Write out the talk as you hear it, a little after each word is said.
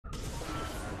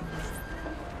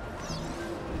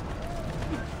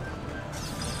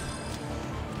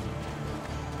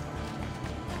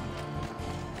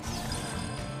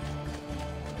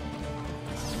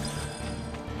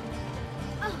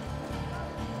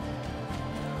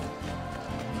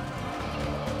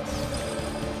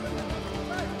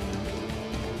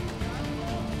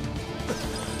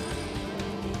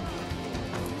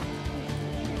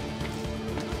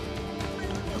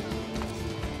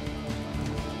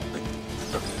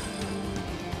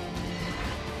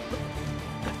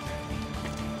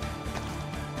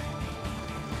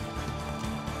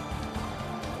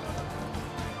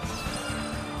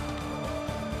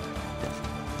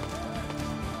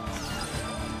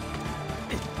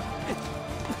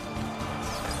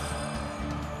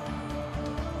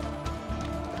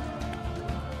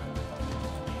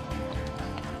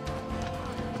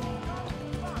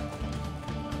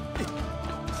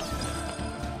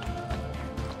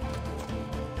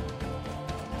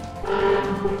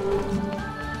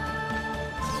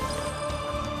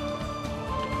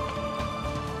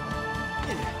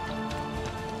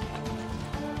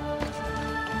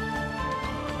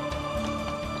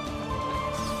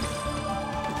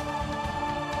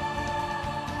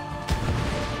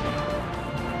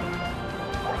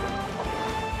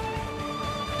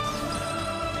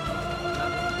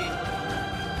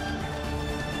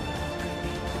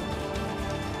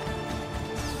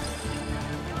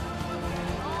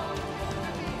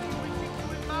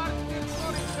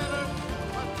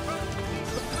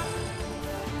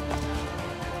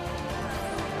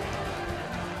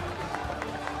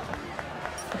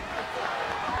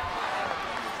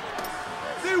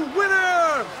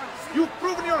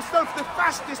The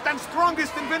fastest and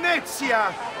strongest in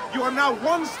Venezia! You are now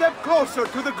one step closer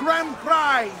to the grand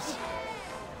prize!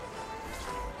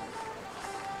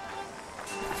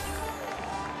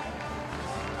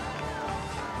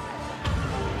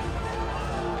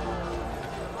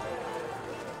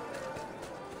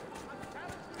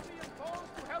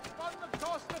 To help fund the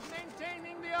cost of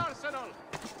maintaining the arsenal.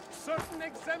 Certain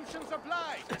exemptions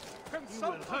apply.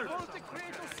 Consult the full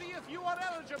decree to see if you are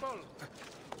eligible.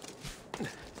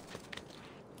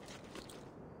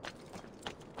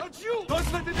 You!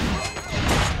 Don't let it...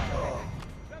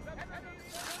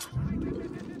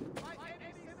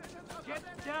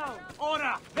 Get down!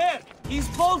 Ora! There! He's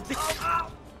bolting!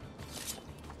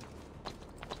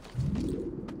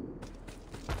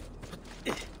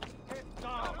 Get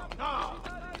down! Now!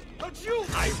 Don't you!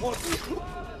 I want you!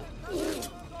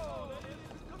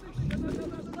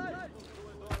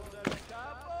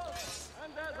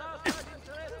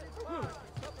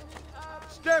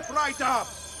 Step right up!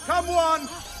 Come on!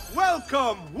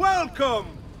 Welcome! Welcome!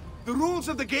 The rules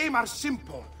of the game are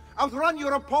simple. Outrun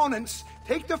your opponents,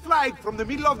 take the flag from the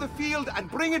middle of the field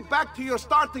and bring it back to your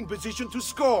starting position to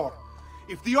score.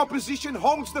 If the opposition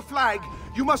holds the flag,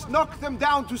 you must knock them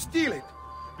down to steal it.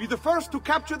 Be the first to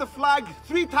capture the flag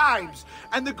 3 times,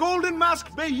 and the golden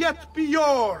mask may yet be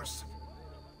yours!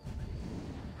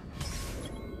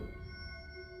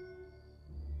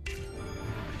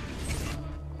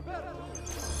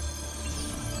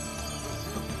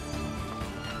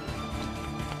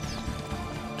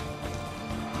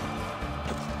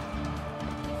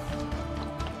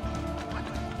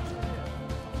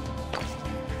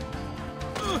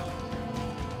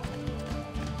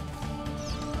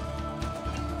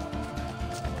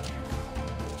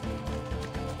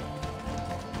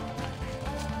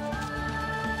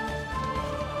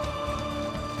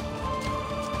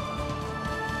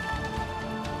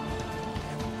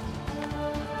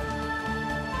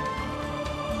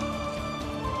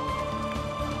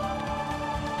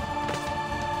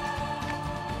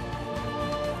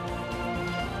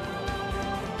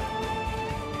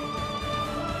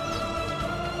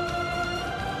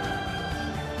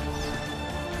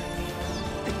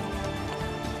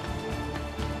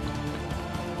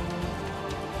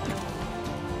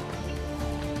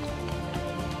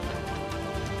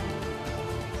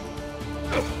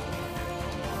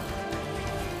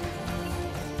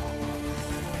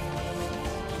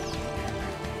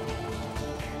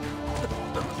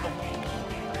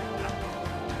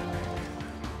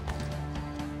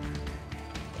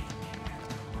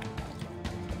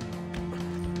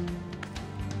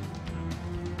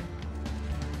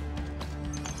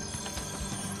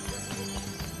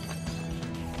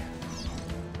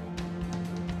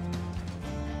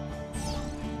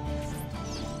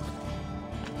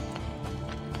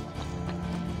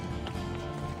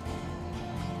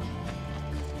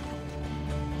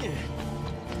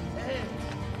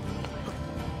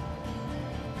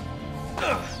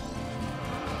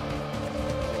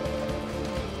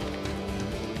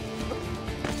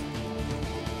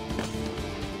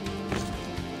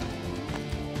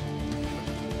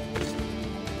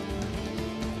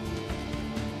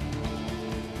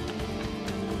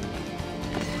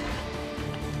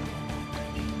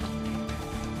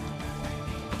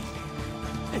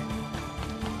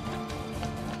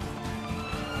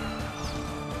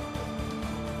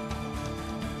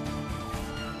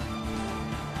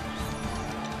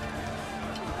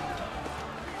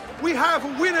 We have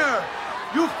a winner!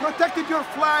 You've protected your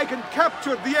flag and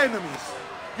captured the enemies.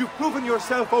 You've proven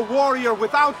yourself a warrior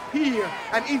without peer,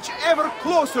 an inch ever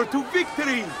closer to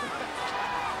victory!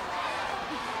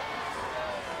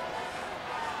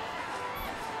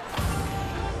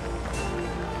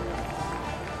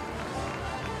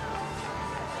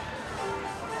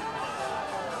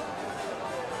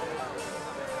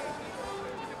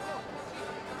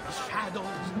 The shadows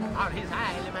are his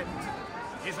element.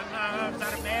 His nerves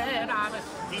are made of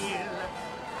steel.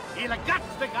 he'll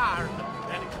guts the guard,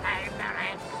 then climb the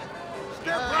rest.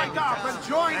 Step right up and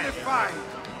join the fight!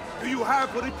 Do you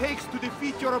have what it takes to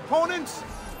defeat your opponents?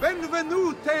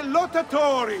 Benvenute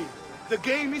lottatori! The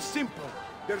game is simple.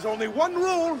 There's only one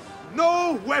rule,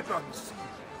 no weapons.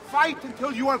 Fight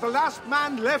until you are the last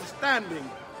man left standing.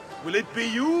 Will it be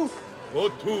you or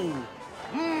two?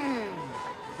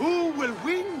 Who will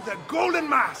win the Golden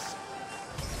Mask?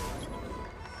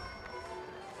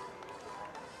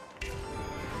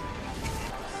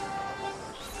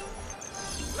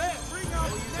 Let's bring out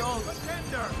the next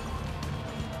contender!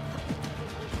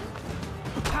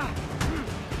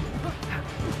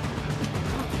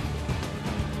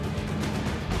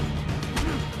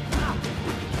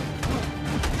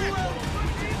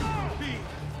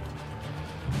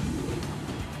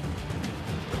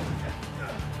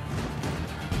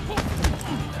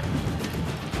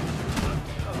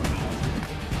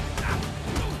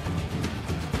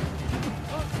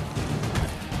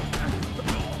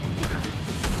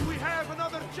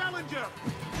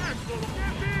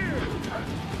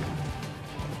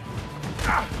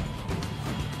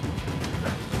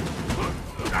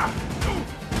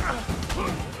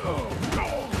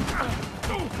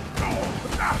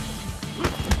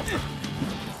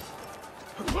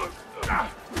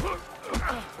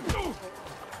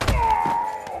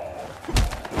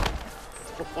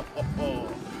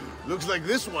 Looks like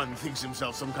this one thinks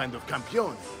himself some kind of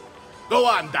campione. Go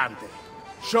on, Dante.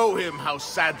 Show him how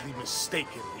sadly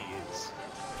mistaken he is.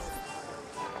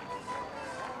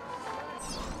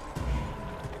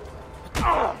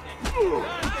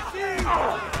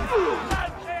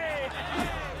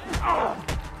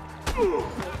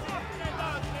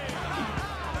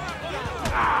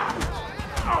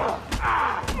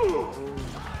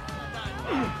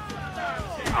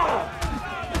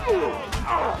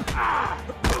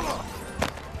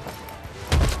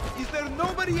 Is there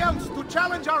nobody else to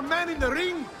challenge our man in the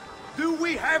ring? Do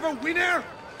we have a winner?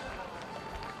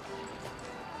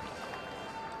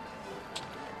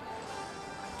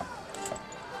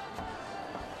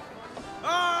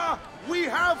 We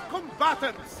have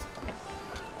combatants!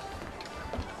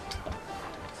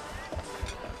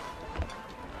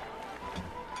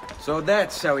 So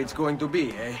that's how it's going to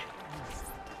be, eh?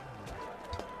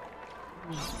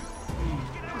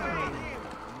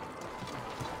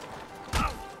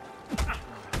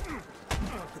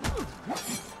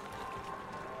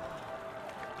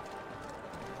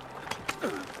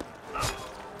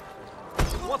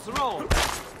 What's wrong?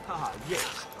 Ah,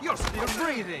 yes. You're still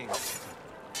breathing.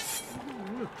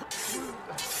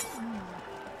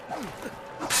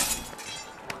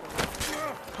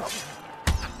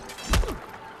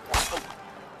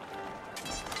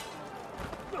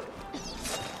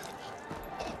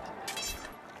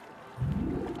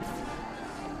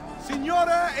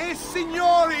 Signore e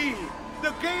signori,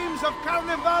 the games of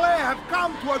Carnevale have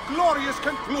come to a glorious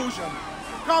conclusion.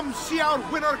 Come see our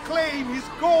winner claim his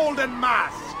golden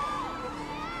mask.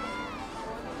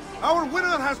 Our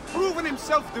winner has proven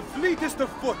himself the fleetest of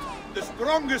foot, the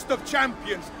strongest of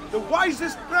champions, the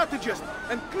wisest strategist,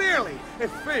 and clearly a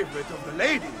favorite of the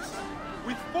ladies.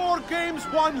 With 4 games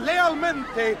won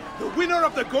lealmente, the winner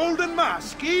of the Golden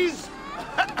Mask is...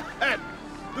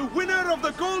 the winner of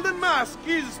the Golden Mask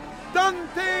is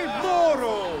Dante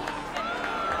Moro!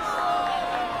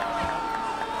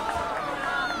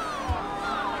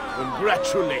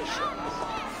 Congratulations.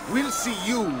 We'll see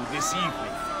you this evening.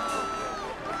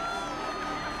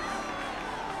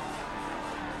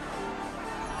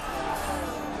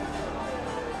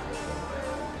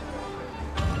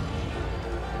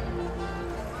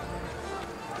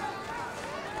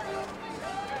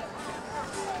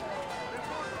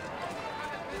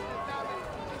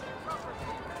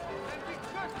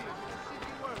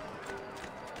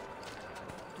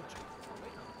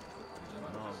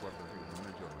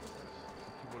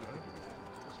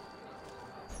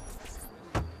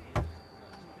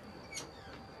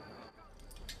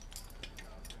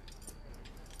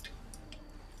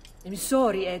 I'm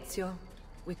sorry, Ezio.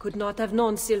 We could not have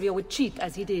known Silvio would cheat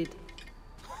as he did.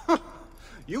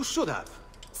 You should have.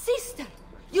 Sister!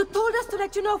 You told us to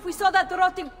let you know if we saw that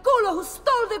rotten culo who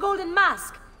stole the golden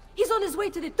mask! He's on his way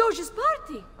to the Doge's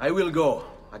party! I will go.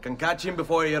 I can catch him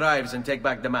before he arrives and take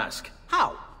back the mask.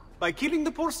 How? By killing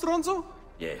the poor Stronzo?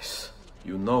 Yes.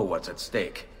 You know what's at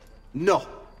stake. No.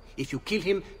 If you kill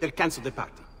him, they'll cancel the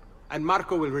party. And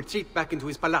Marco will retreat back into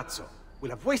his palazzo.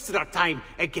 We'll have wasted our time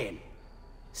again.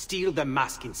 Steal the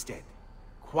mask instead.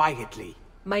 Quietly.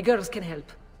 My girls can help.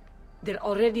 They're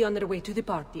already on their way to the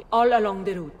party, all along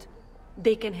the route.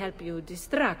 They can help you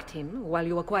distract him while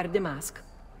you acquire the mask.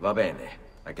 Va bene.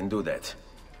 I can do that.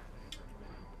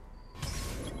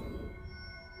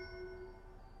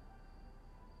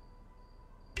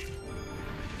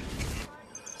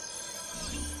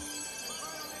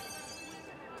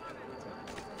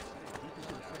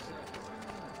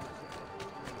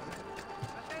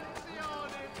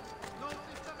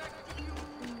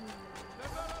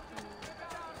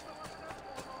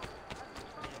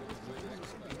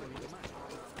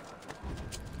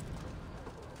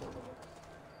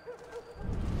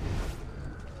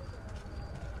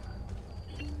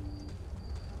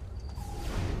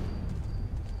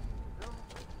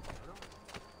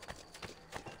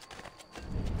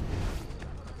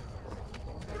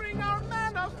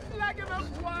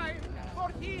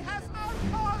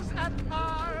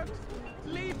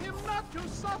 to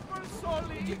suffer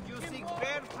sorely. If you seek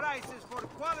fair prices for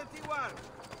quality work,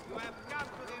 you have come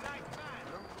to the right man.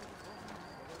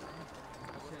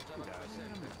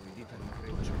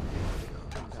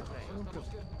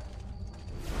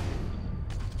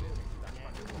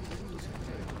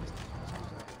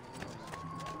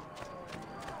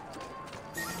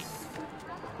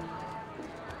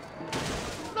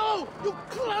 No! You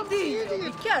clumsy idiot!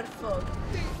 Be careful.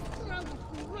 They travel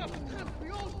through rough country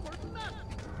all for nothing.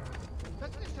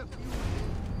 That is a few.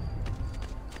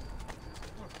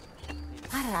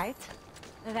 All right.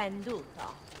 Venduto.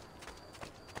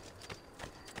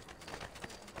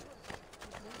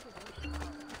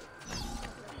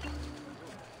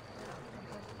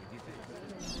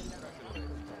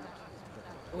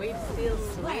 We'd still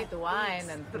sweet wine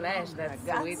and flesh that's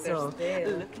sweeter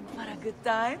still. Looking for a good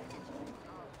time?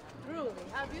 Truly,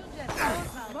 have you just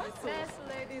found the best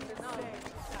ladies in all?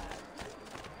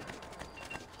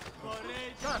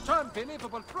 Such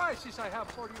unbelievable prices I have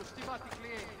for you, stimati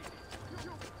clienti.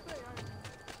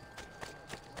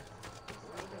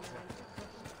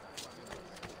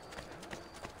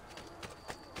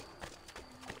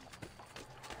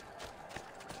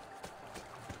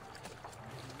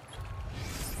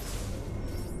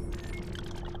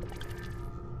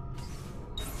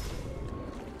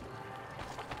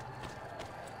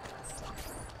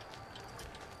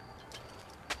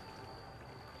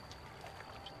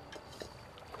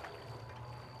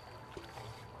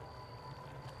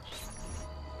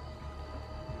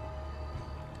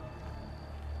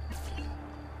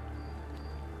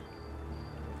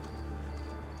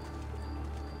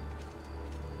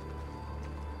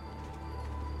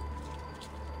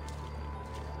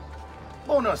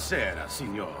 Buonasera,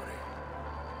 signore.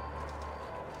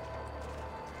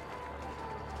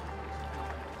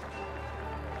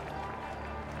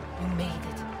 You made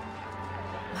it.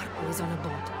 Marco is on a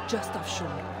boat, just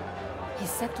offshore. He's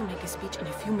set to make a speech in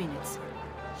a few minutes.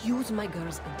 Use my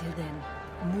girls until then.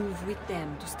 Move with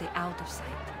them to stay out of sight.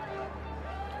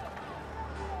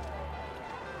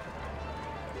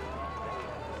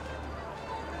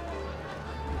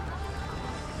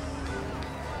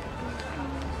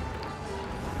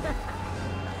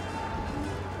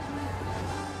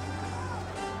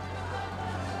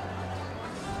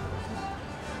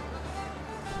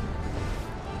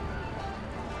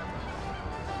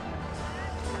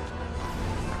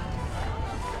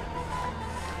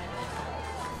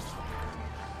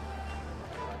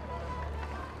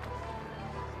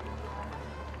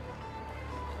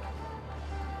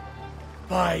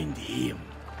 Find him.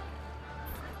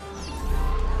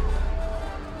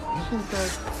 Isn't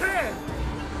that...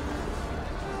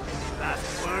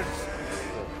 Last words?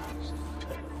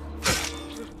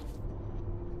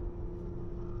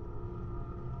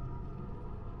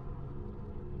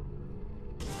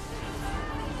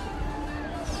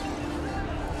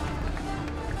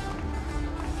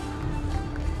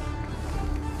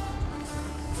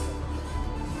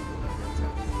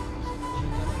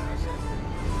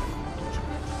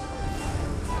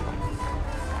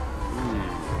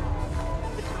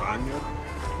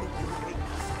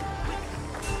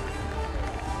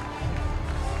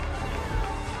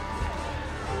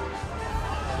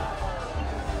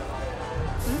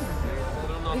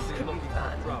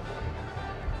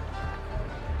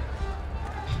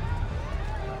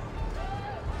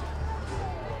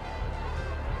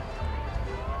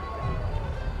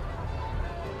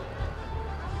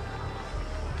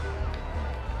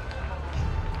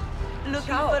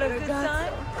 Looking for a good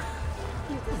time?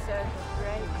 You deserve a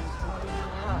break.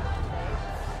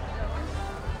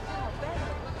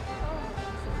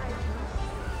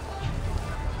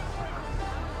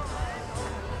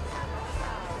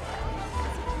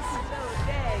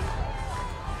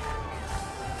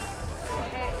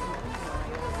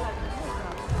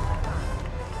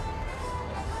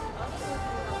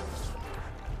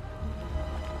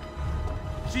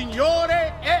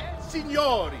 Signore e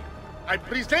signori, I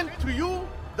present to you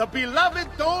the beloved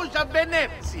Doge of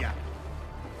Venezia.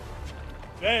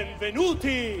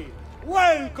 Benvenuti!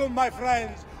 Welcome, my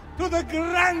friends, to the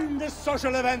grandest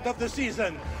social event of the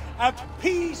season. At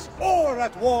peace or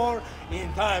at war,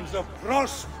 in times of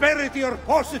prosperity or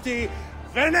paucity,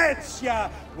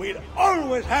 Venezia will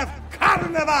always have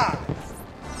Carnival!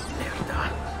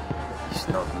 Merda. He's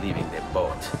not leaving the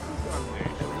boat.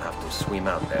 We'll have to swim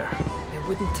out there. I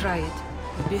wouldn't try it.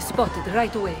 You'll be spotted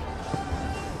right away.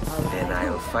 Then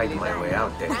I'll fight my way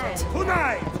out there.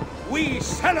 Tonight, we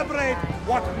celebrate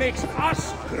what makes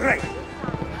us great.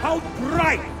 How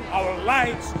bright our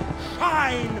lights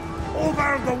shine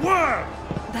over the world.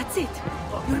 That's it.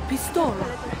 Your pistola.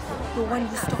 The one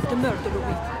you stopped the murderer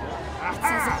with. It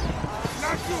says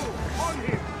On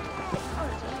him!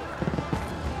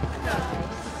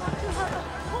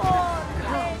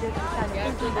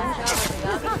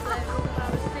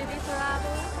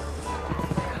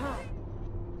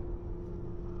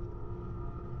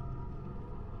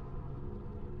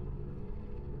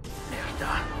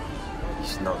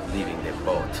 He's not leaving the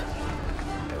boat.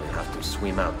 I will have to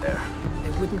swim out there. I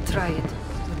wouldn't try it.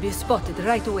 You'll be spotted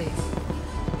right away.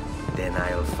 Then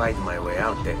I'll fight my way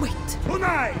out there. Wait!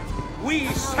 Tonight, we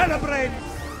celebrate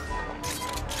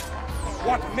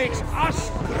what makes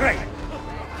us great.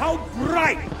 How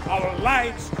bright our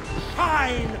lights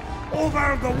shine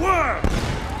over the world!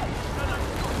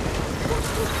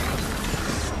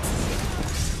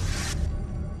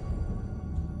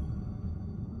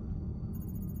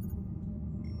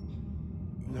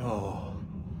 No.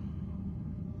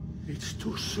 It's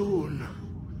too soon.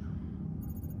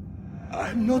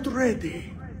 I'm not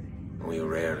ready. We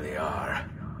rarely are.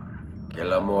 Che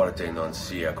la morte non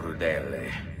sia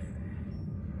crudele.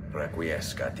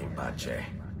 Requiescat in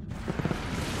pace.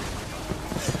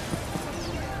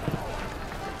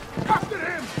 After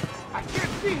him! I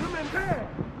can't see him in there!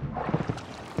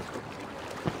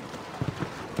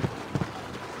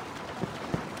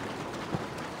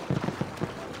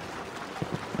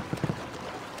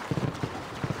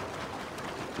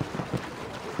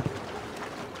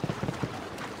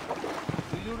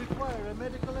 Do you require a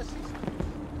medical assistant?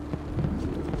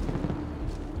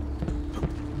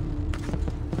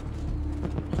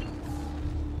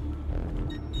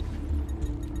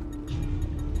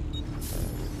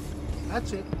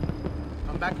 That's it.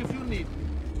 Come back if you need me.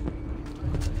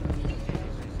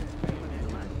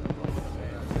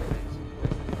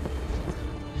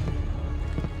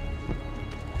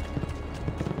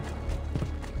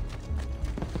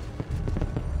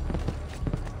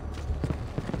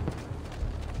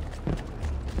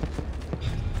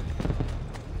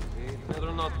 He'd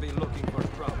better not be looking for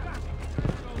trouble.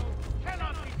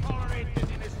 Cannot be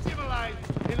tolerated in a civilized,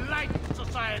 enlightened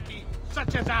society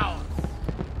such as ours.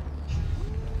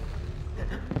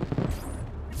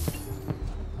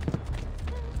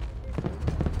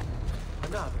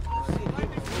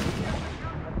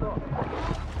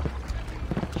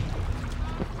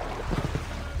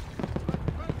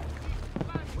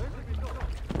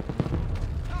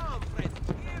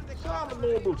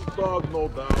 Noble stag, no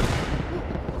doubt.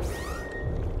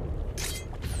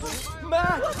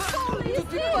 Man!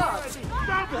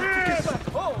 Stop him!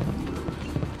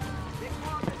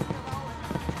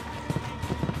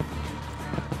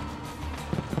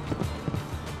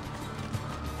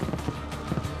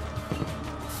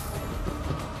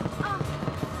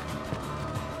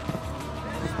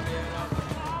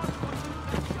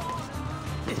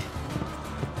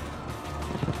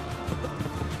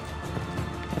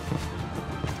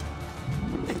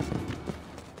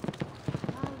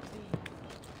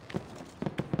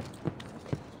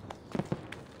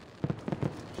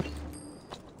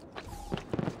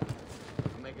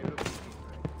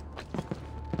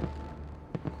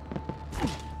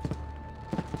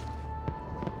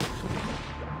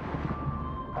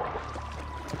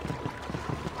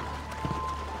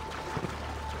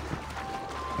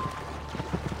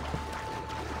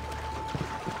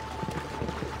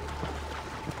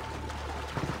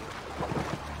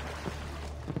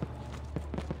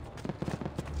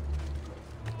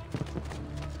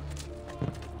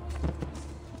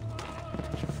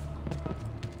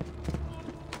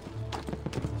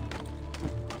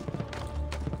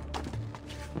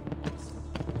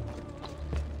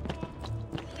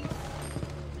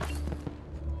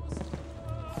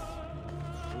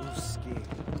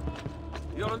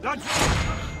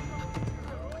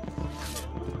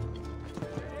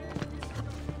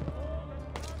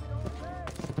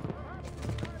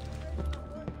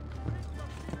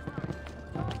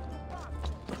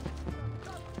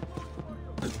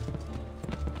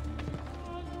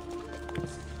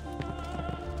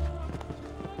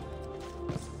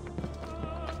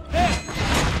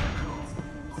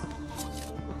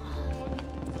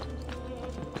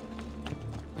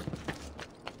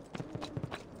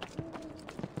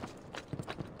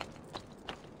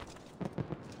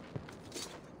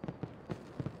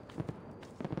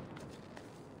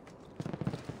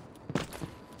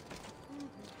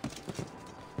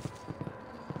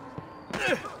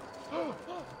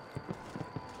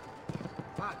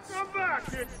 Come back!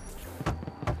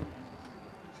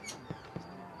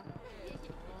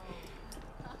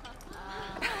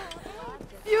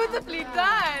 Beautifully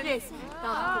done! Che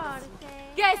spettacolo!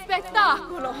 Che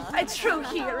spettacolo! A true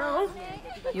hero!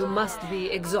 You must be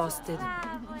exhausted.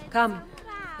 Come,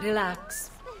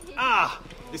 relax. Ah,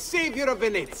 the savior of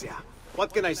Venezia.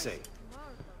 What can I say?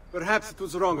 Perhaps it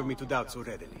was wrong of me to doubt so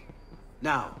readily.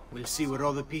 Now, we'll see where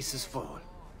all the pieces fall.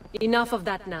 Enough of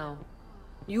that now.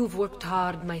 You've worked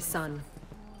hard, my son.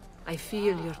 I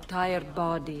feel your tired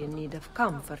body in need of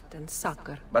comfort and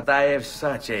succor. But I have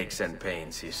such aches and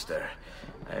pains, sister.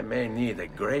 I may need a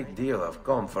great deal of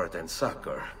comfort and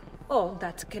succor. Oh,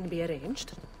 that can be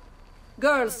arranged.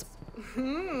 Girls.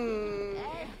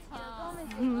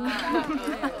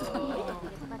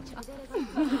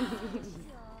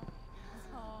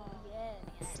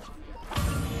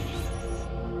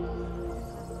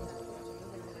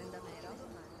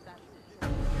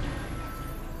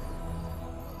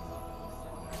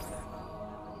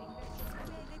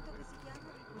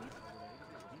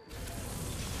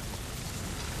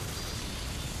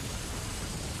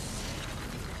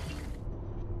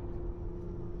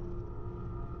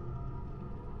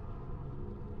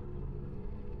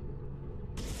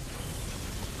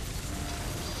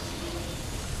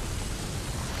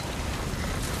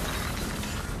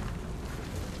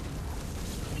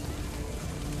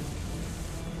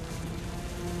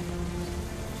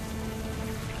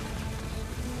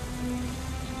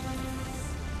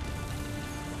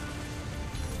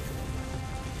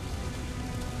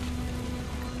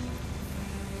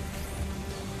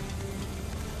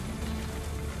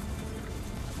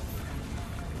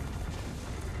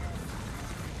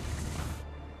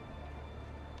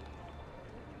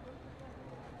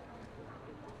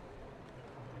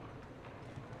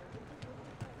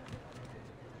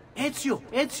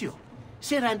 Ezio,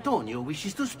 Sir Antonio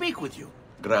wishes to speak with you.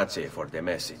 Grazie for the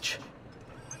message.